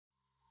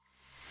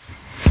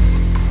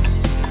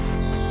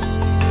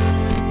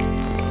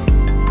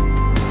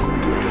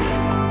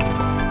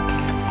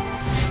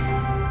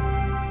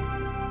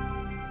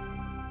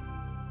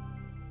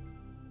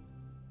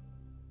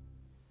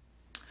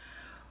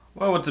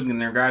What's up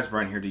there, guys?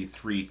 Brian here,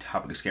 D3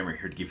 Topic Scammer,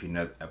 here to give you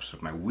another episode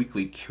of my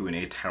weekly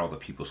Q&A titled The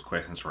People's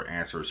Questions or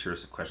Answers.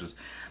 Series of questions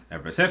that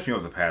have been sent to me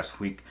over the past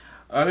week.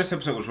 This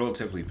episode was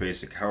relatively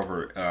basic.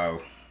 However,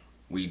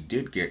 we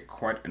did get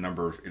quite a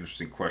number of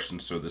interesting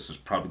questions, so this is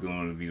probably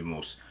going to be one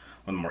of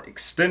the more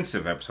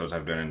extensive episodes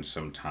I've done in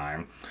some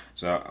time.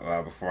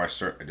 So before I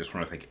start, I just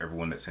want to thank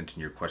everyone that sent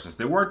in your questions.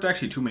 There weren't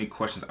actually too many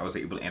questions I was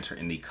able to answer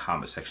in the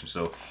comment section,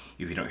 so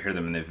if you don't hear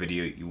them in the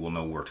video, you will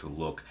know where to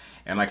look.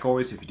 And like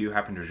always, if you do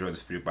happen to enjoy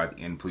this video by the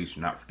end, please do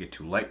not forget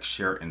to like,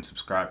 share, and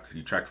subscribe to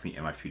keep track of me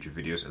and my future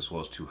videos, as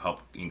well as to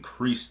help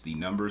increase the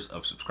numbers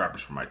of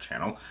subscribers for my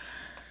channel.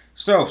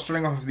 So,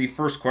 starting off with the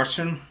first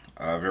question,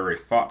 a very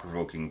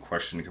thought-provoking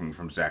question coming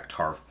from Zach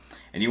Tarf.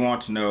 And you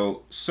want to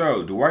know,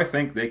 so, do I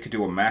think they could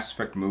do a Mass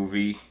Effect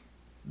movie?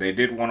 They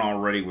did one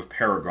already with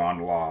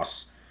Paragon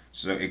Lost,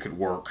 so it could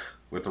work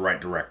with the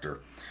right director.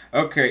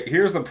 Okay,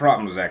 here's the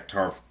problem, Zach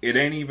Tarf. It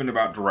ain't even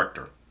about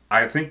director.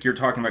 I think you're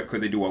talking about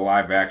could they do a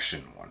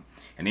live-action one?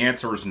 And the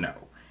answer is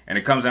no. And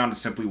it comes down to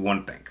simply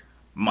one thing.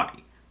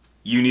 Money.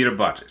 You need a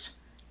budget.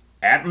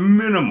 At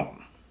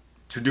minimum,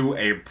 to do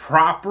a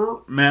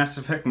proper Mass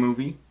Effect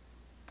movie,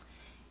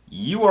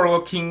 you are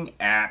looking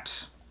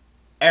at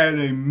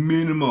a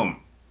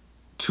minimum,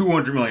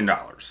 $200 million.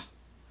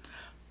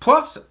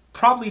 Plus,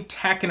 probably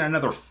tacking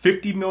another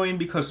 $50 million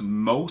because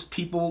most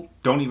people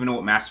don't even know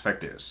what Mass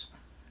Effect is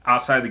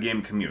outside the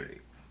gaming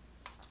community.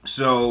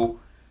 So,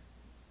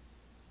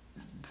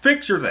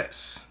 picture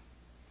this.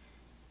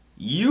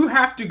 You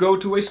have to go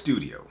to a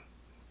studio.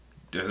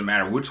 Doesn't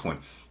matter which one.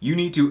 You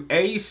need to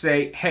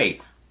say,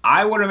 hey,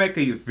 I want to make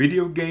a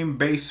video game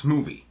based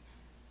movie.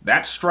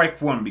 That's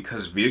strike one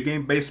because video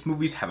game based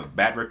movies have a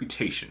bad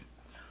reputation.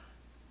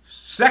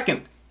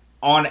 Second,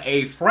 on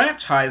a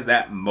franchise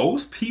that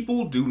most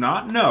people do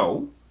not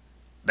know,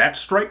 that's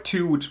strike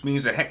two, which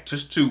means that, heck,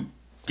 just to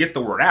get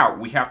the word out,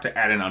 we have to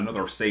add in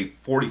another, say,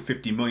 40,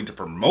 50 million to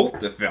promote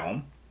the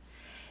film.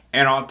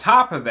 And on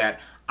top of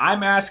that,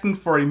 I'm asking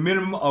for a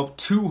minimum of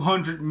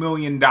 $200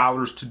 million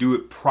to do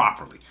it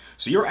properly.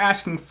 So you're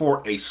asking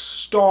for a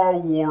Star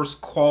Wars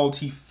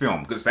quality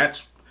film, because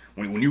that's,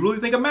 when you really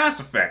think of Mass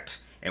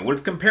Effect, and what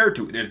it's compared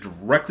to, it is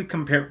directly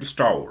compared to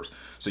Star Wars.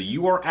 So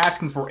you are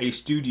asking for a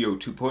studio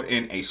to put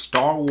in a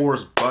Star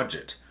Wars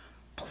budget,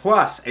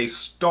 plus a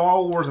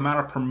Star Wars amount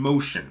of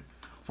promotion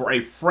for a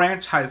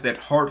franchise that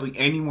hardly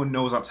anyone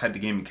knows outside the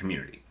gaming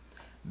community.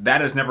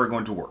 That is never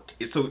going to work.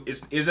 It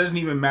doesn't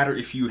even matter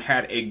if you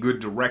had a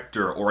good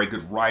director or a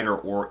good writer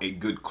or a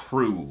good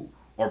crew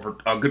or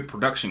a good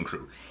production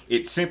crew.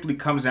 It simply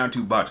comes down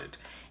to budget.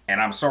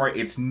 And I'm sorry,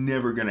 it's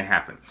never going to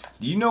happen.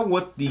 Do you know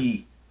what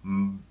the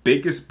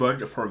biggest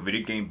budget for a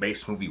video game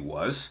based movie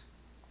was?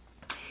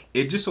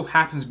 It just so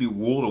happens to be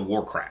World of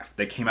Warcraft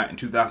that came out in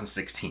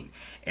 2016.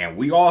 And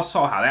we all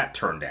saw how that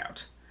turned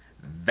out.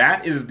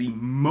 That is the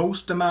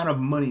most amount of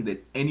money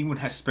that anyone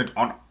has spent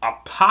on a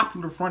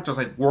popular franchise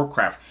like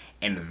Warcraft,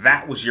 and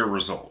that was your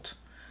result.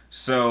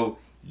 So,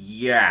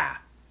 yeah,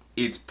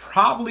 it's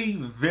probably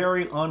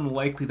very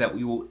unlikely that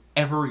we will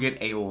ever get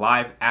a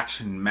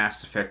live-action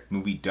Mass Effect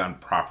movie done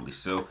properly.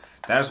 So,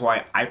 that is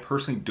why I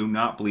personally do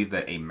not believe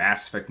that a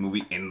Mass Effect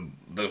movie, in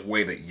the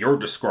way that you're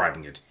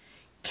describing it,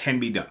 can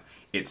be done.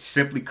 It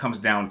simply comes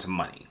down to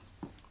money.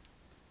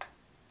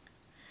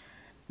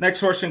 Next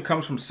question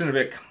comes from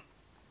Cinevic.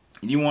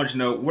 You want to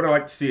know, would I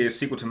like to see a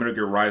sequel to Metal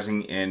Gear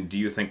Rising, and do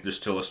you think there's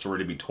still a story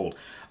to be told?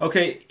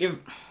 Okay, if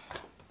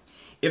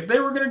they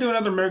were going to do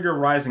another Metal Gear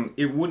Rising,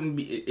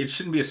 it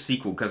shouldn't be a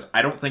sequel, because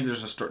I don't think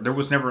there's a story. There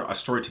was never a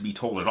story to be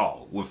told at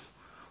all with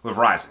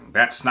Rising.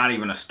 That's not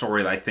even a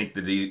story that I think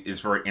that is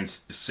very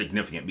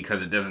insignificant,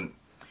 because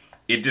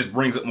it just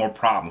brings up more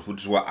problems,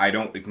 which is why I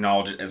don't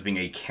acknowledge it as being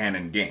a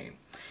canon game.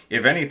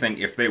 If anything,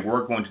 if they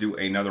were going to do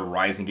another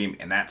Rising game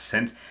in that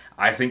sense,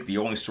 I think the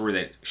only story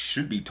that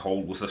should be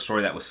told was the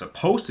story that was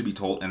supposed to be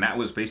told, and that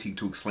was basically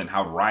to explain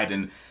how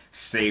Raiden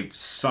saved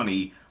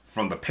Sonny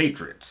from the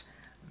Patriots.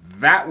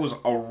 That was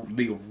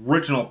the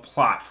original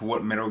plot for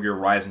what Metal Gear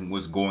Rising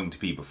was going to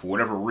be, but for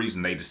whatever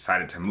reason they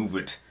decided to move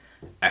it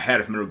ahead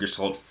of Metal Gear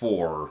Solid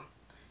 4,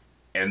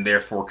 and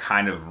therefore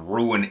kind of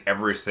ruin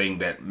everything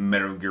that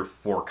Metal Gear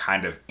 4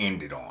 kind of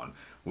ended on.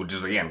 Which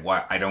is, again,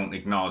 why I don't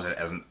acknowledge it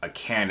as a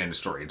canon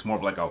story. It's more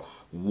of like a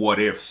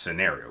what-if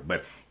scenario.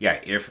 But yeah,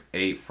 if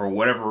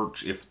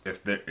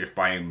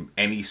by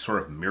any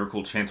sort of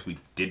miracle chance we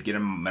did get a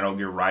Metal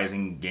Gear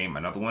Rising game,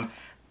 another one,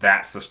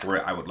 that's the story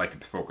I would like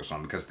it to focus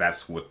on, because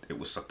that's what it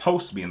was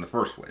supposed to be in the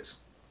first place.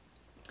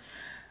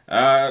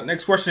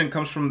 Next question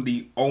comes from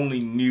the only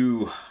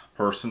new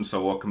person,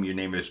 so welcome. Your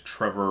name is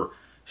Trevor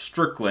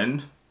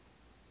Strickland.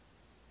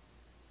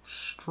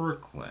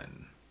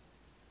 Strickland.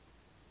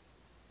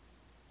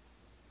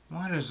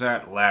 What is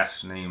that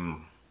last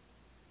name?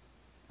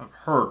 I've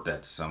heard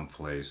that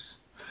someplace.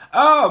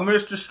 Oh,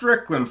 Mr.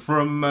 Strickland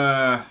from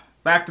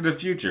Back to the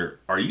Future.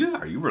 Are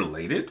you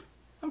related?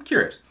 I'm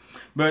curious.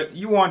 But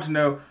you want to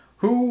know,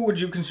 who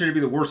would you consider to be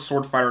the worst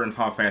sword fighter in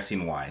Final Fantasy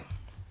and why?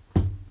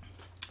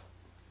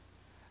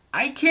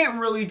 I can't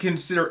really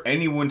consider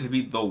anyone to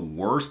be the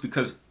worst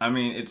because, I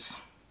mean,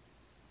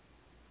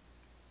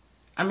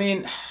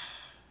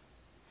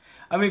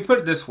 I mean, put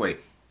it this way.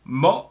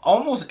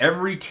 Almost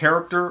every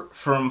character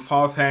from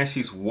Final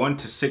Fantasies 1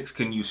 to 6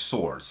 can use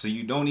swords, so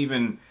you don't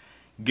even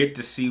get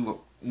to see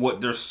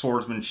what their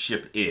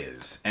swordsmanship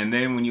is. And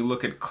then when you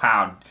look at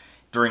Cloud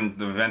during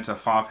the events of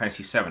Final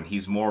Fantasy 7,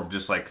 he's more of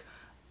just like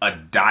a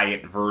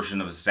diet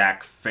version of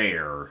Zack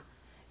Fair.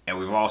 And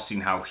we've all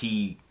seen how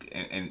he,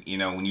 and you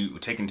know, when you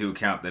take into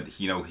account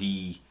that, you know,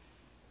 he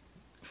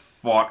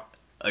fought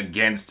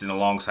against and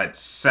alongside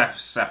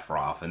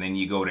Sephiroth, and then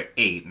you go to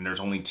 8, and there's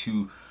only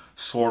 2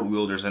 sword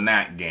wielders in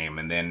that game,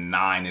 and then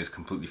 9 is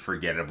completely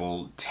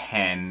forgettable.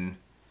 10,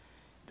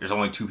 there's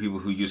only 2 people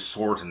who use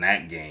swords in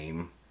that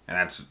game, and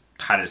that's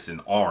Tidus and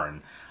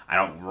Auron. I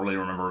don't really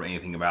remember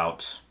anything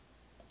about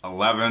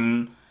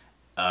 11.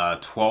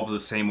 12 is the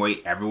same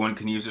way. Everyone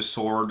can use a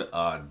sword.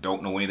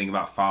 Don't know anything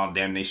about Final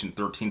Damnation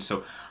 13,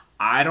 so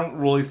I don't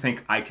really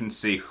think I can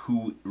say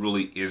who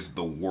really is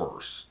the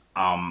worst.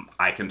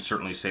 I can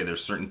certainly say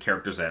there's certain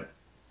characters that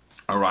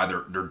are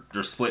either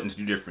they're split into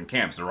 2 different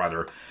camps. They're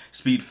either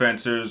speed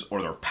fencers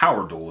or they're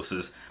power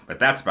duelists, but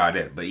that's about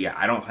it. But yeah,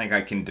 I don't think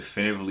I can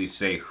definitively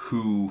say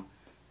who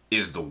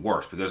is the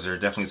worst, because there are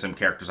definitely some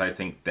characters I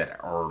think that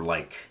are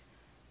like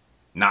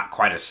not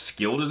quite as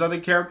skilled as other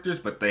characters,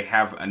 but they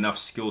have enough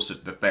skills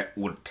that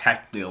would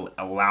technically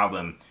allow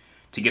them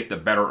to get the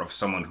better of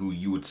someone who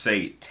you would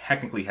say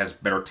technically has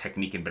better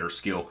technique and better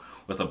skill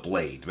with a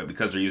blade. But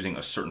because they're using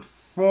a certain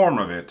form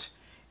of it,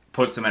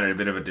 puts them at a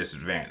bit of a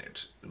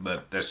disadvantage.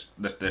 But that's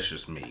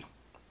just me.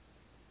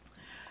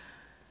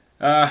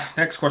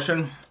 Next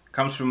question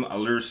comes from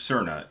Allure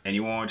Cerna, and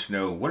you want to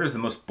know, what is the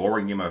most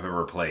boring game I've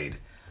ever played?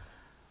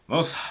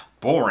 Most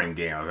boring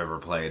game I've ever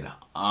played?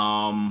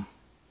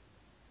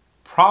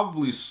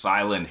 Probably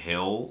Silent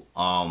Hill.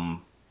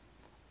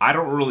 I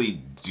don't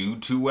really do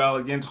too well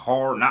against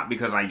horror, not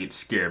because I get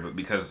scared, but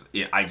because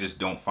I just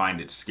don't find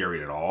it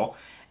scary at all.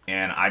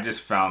 And I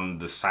just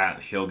found the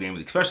Silent Hill games,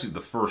 especially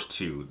the first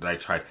 2 that I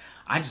tried,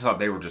 I just thought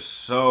they were just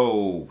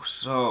so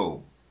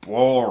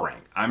boring.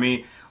 I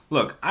mean,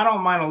 look, I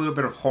don't mind a little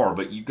bit of horror,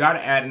 but you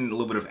gotta add in a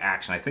little bit of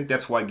action. I think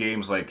that's why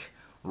games like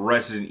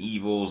Resident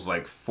Evil's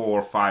like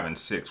 4, 5, and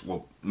 6,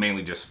 well,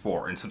 mainly just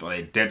 4, and something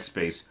like Dead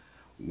Space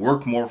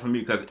work more for me,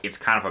 because it's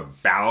kind of a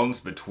balance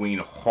between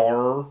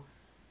horror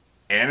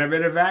and a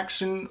bit of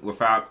action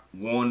without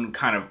one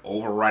kind of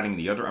overriding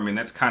the other. I mean,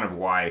 that's kind of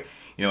why,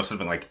 you know,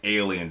 something like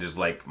Alien is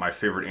like my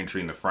favorite entry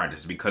in the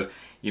franchise, because,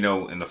 you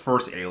know, in the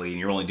first Alien,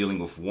 you're only dealing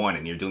with one,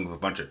 and you're dealing with a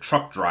bunch of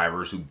truck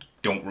drivers who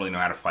don't really know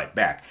how to fight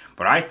back.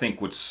 But I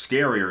think what's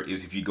scarier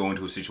is if you go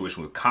into a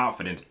situation with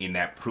confidence and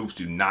that proves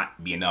to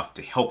not be enough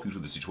to help you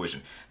through the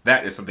situation.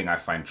 That is something I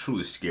find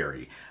truly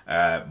scary.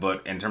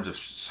 But in terms of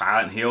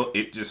Silent Hill,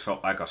 it just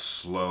felt like a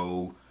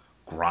slow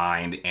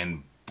grind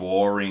and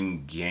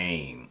boring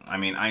game. I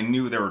mean, I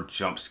knew there were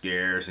jump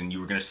scares and you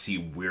were going to see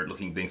weird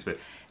looking things, but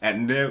at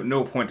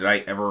no point did I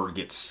ever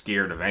get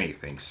scared of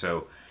anything.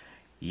 So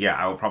yeah,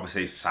 I would probably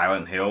say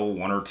Silent Hill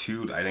 1 or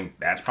 2. I think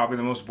that's probably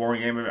the most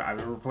boring game I've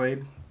ever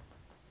played.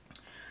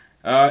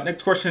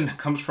 Next question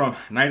comes from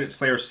Knighted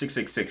Slayer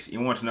 666.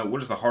 You want to know,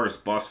 what is the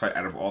hardest boss fight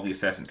out of all the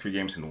Assassin's Creed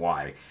games, and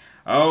why?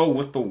 Oh,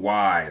 with the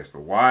whys. The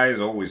whys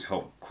always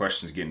help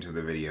questions get into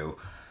the video.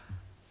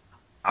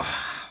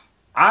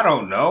 I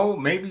don't know.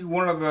 Maybe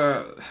one of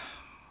the,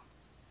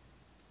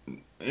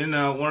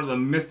 one of the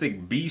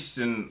mythic beasts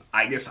in,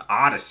 I guess,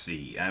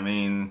 Odyssey. I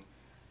mean,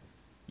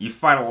 you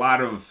fight a lot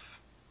of,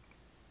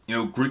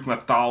 Greek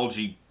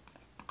mythology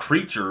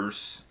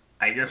creatures.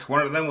 I guess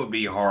one of them would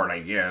be hard, I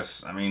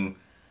guess. I mean,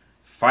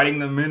 fighting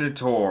the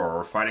Minotaur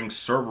or fighting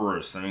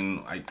Cerberus. I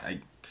mean,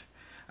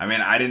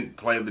 I didn't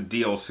play the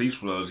DLCs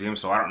for those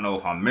games, so I don't know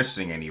if I'm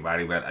missing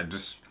anybody, but I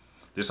just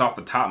off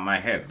the top of my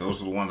head,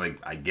 those are the ones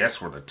I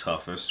guess were the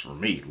toughest, for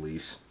me at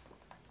least.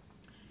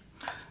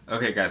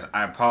 Okay, guys,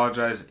 I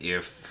apologize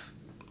if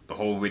the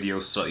whole video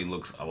suddenly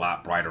looks a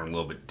lot brighter and a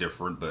little bit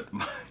different, but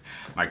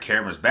my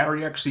camera's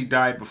battery actually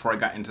died before I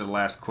got into the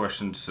last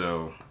question,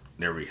 so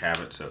there we have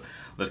it. So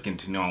let's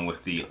continue on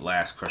with the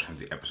last question of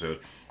the episode,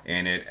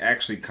 and it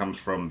actually comes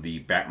from the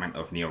Batman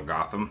of Neo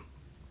Gotham.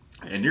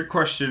 And your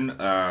question,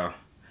 I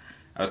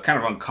was kind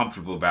of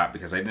uncomfortable about,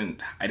 because I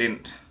didn't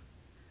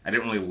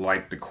really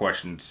like the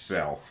question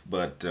itself,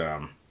 but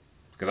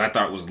because I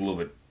thought it was a little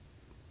bit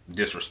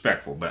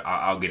disrespectful, but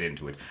I'll get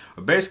into it.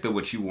 But basically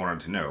what you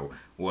wanted to know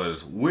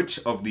was, which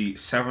of the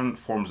 7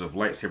 forms of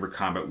lightsaber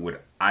combat would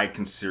I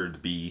consider to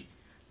be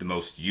the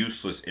most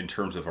useless in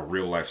terms of a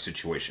real-life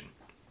situation?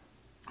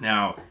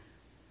 Now,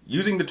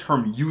 using the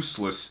term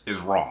useless is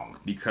wrong,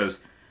 because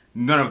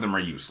none of them are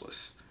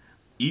useless.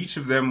 Each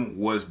of them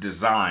was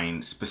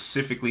designed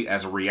specifically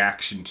as a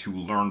reaction to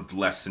learned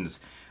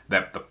lessons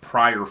that the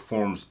prior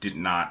forms did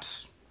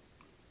not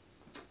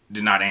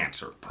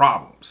answer.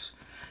 Problems.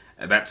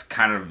 That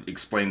kind of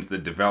explains the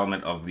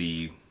development of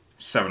the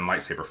 7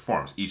 lightsaber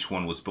forms. Each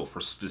one was built for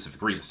a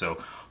specific reason. So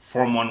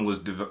Form 1 was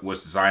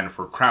designed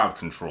for crowd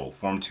control.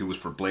 Form 2 was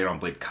for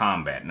blade-on-blade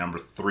combat. Number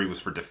 3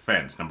 was for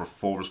defense. Number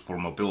 4 was for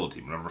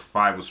mobility. Number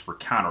 5 was for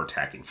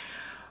counterattacking.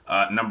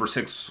 Number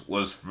 6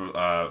 was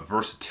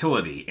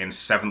versatility, and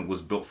 7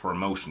 was built for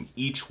emotion.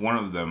 Each one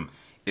of them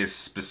is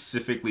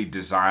specifically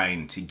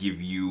designed to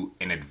give you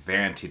an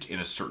advantage in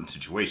a certain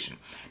situation.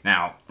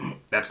 Now,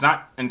 that's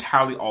not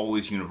entirely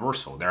always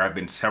universal. There have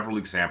been several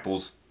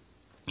examples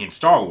in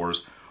Star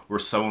Wars where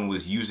someone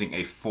was using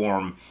a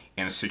form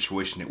in a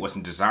situation it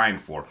wasn't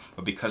designed for,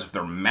 but because of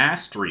their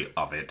mastery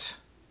of it,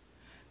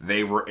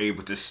 they were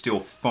able to still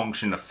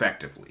function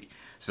effectively.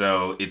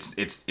 So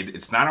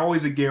it's not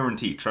always a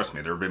guarantee. Trust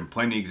me, there have been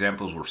plenty of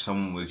examples where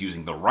someone was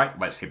using the right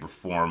lightsaber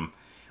form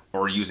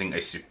or using a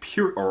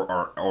superior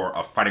or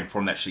a fighting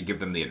form that should give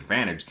them the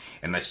advantage,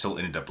 and they still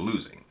ended up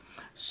losing.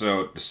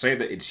 So to say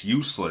that it's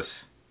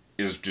useless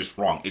is just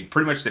wrong. It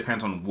pretty much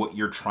depends on what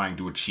you're trying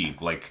to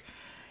achieve. Like,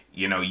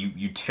 you know,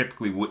 you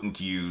typically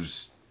wouldn't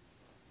use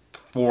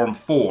Form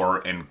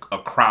 4 in a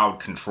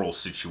crowd control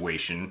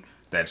situation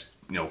that's,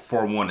 you know,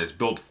 Form 1 is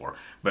built for.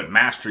 But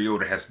Master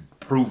Yoda has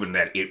proven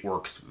that it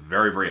works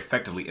very, very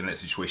effectively in that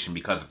situation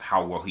because of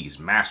how well he's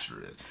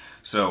mastered it.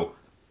 So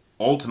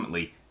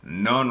ultimately,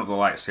 none of the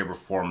lightsaber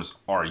forms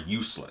are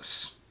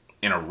useless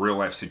in a real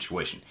life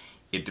situation.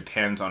 It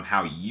depends on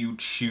how you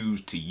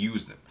choose to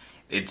use them.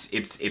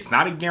 It's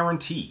not a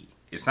guarantee.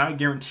 It's not a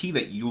guarantee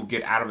that you'll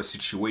get out of a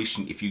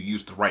situation if you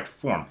use the right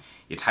form.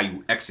 It's how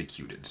you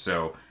execute it.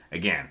 So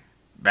again,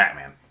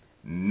 Batman,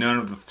 none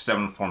of the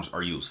 7 forms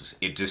are useless.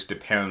 It just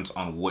depends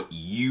on what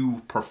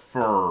you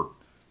prefer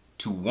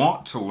to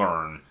want to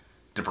learn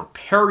to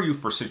prepare you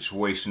for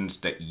situations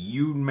that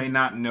you may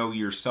not know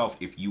yourself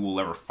if you will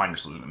ever find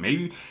yourself in.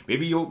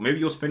 Maybe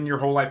you'll spend your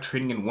whole life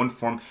training in one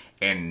form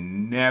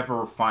and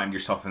never find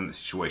yourself in the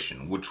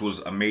situation, which was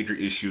a major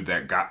issue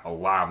that got a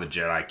lot of the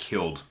Jedi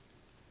killed,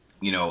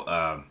 you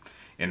know,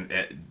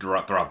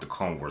 throughout the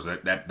Clone Wars.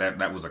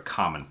 That was a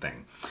common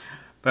thing.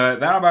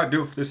 But that'll about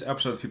do it for this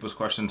episode of People's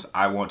Questions.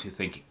 I want to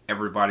thank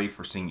everybody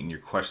for sending in your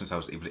questions I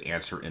was able to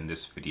answer in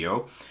this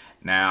video.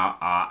 Now,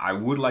 I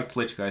would like to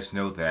let you guys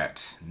know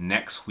that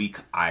next week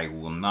I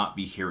will not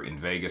be here in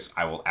Vegas.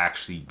 I will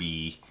actually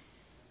be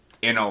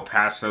in El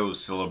Paso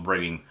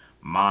celebrating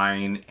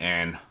mine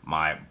and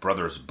my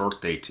brother's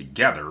birthday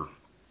together.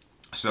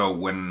 So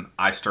when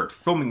I start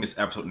filming this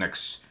episode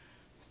next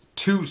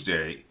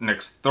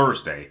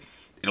Thursday,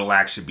 it'll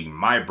actually be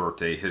my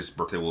birthday. His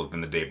birthday will have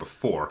been the day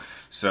before.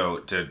 So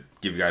to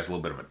give you guys a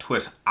little bit of a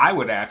twist, I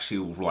would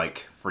actually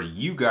like for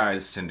you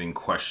guys sending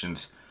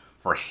questions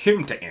for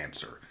him to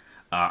answer.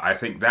 I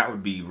think that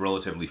would be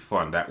relatively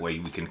fun. That way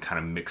we can kind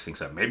of mix things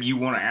up. Maybe you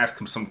want to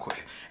ask him some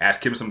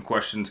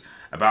questions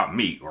about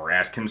me, or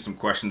ask him some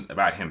questions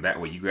about him. That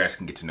way you guys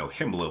can get to know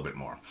him a little bit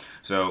more.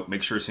 So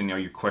make sure to send all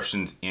your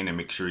questions in, and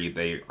make sure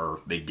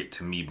they get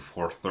to me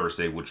before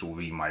Thursday, which will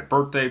be my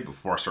birthday,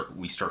 before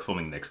we start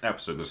filming the next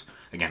episode. Because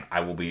again,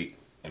 I will be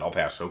in El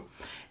Paso.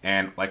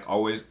 And like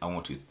always, I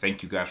want to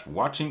thank you guys for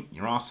watching.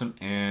 You're awesome,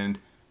 and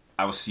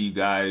I will see you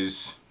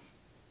guys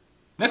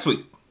next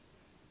week.